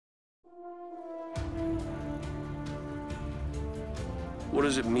What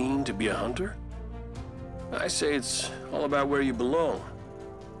does it mean to be a hunter? I say it's all about where you belong.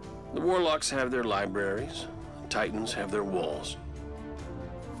 The warlocks have their libraries, the titans have their walls.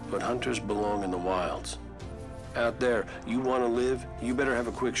 But hunters belong in the wilds. Out there, you want to live, you better have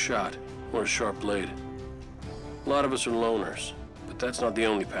a quick shot or a sharp blade. A lot of us are loners, but that's not the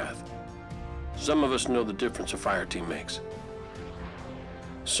only path. Some of us know the difference a fire team makes.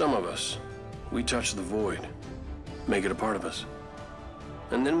 Some of us, we touch the void, make it a part of us.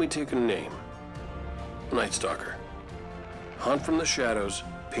 And then we take a name, Night Stalker. Hunt from the shadows,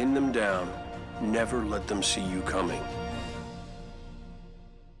 pin them down, never let them see you coming.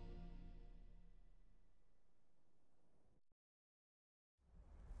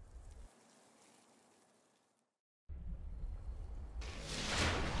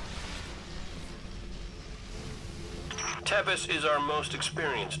 Tevis is our most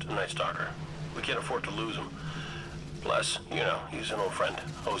experienced Night Stalker. We can't afford to lose him. Plus, you know, he's an old friend.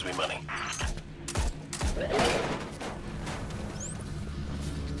 Owes me money.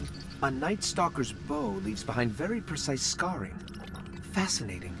 A Night Stalker's bow leaves behind very precise scarring.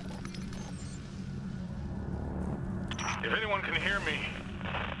 Fascinating. If anyone can hear me,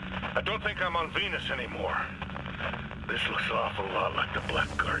 I don't think I'm on Venus anymore. This looks an awful lot like the Black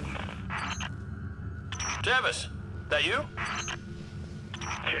Garden. Tevis! That you?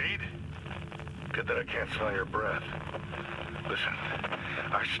 Cade? Good that I can't smell your breath. Listen,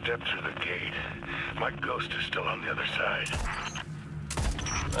 I stepped through the gate. My ghost is still on the other side.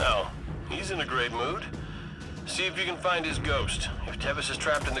 Well, he's in a great mood. See if you can find his ghost. If Tevis is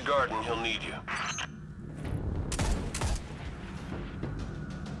trapped in the garden, he'll need you.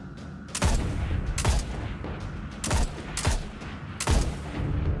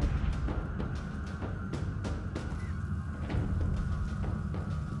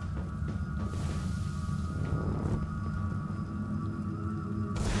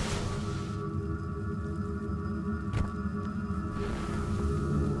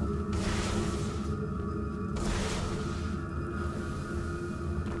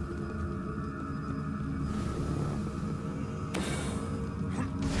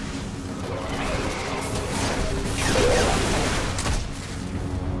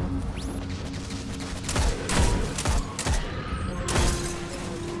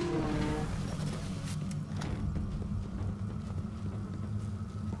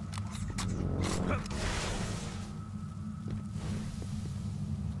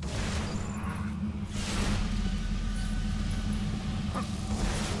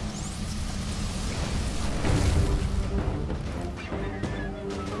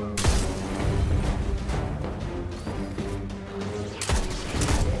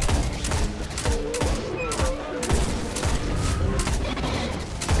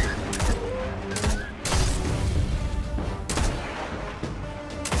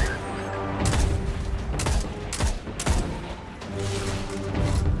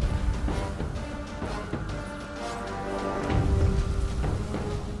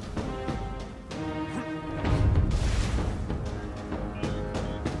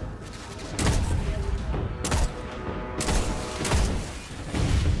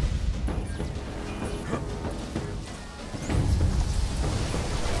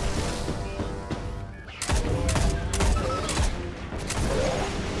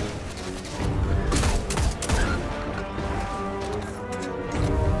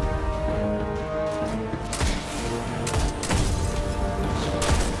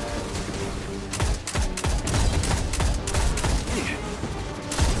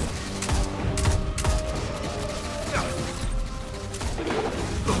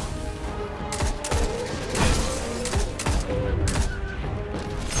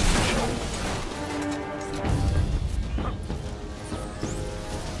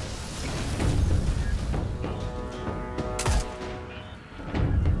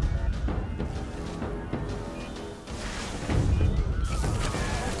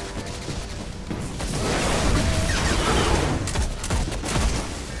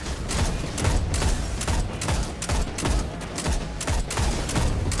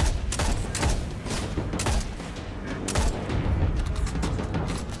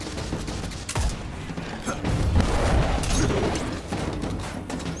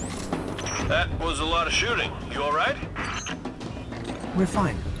 That was a lot of shooting. You all right? We're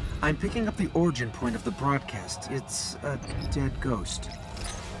fine. I'm picking up the origin point of the broadcast. It's a dead ghost.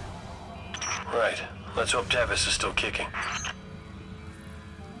 Right. Let's hope Tevis is still kicking.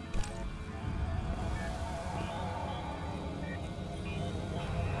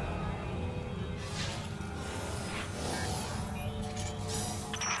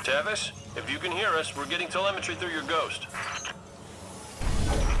 Tevis, if you can hear us, we're getting telemetry through your ghost.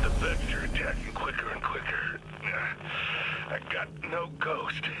 Vector attacking quicker and quicker. I got no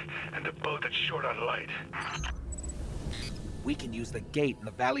ghost, and a boat that's short on light. We can use the gate in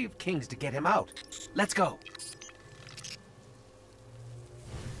the Valley of Kings to get him out. Let's go.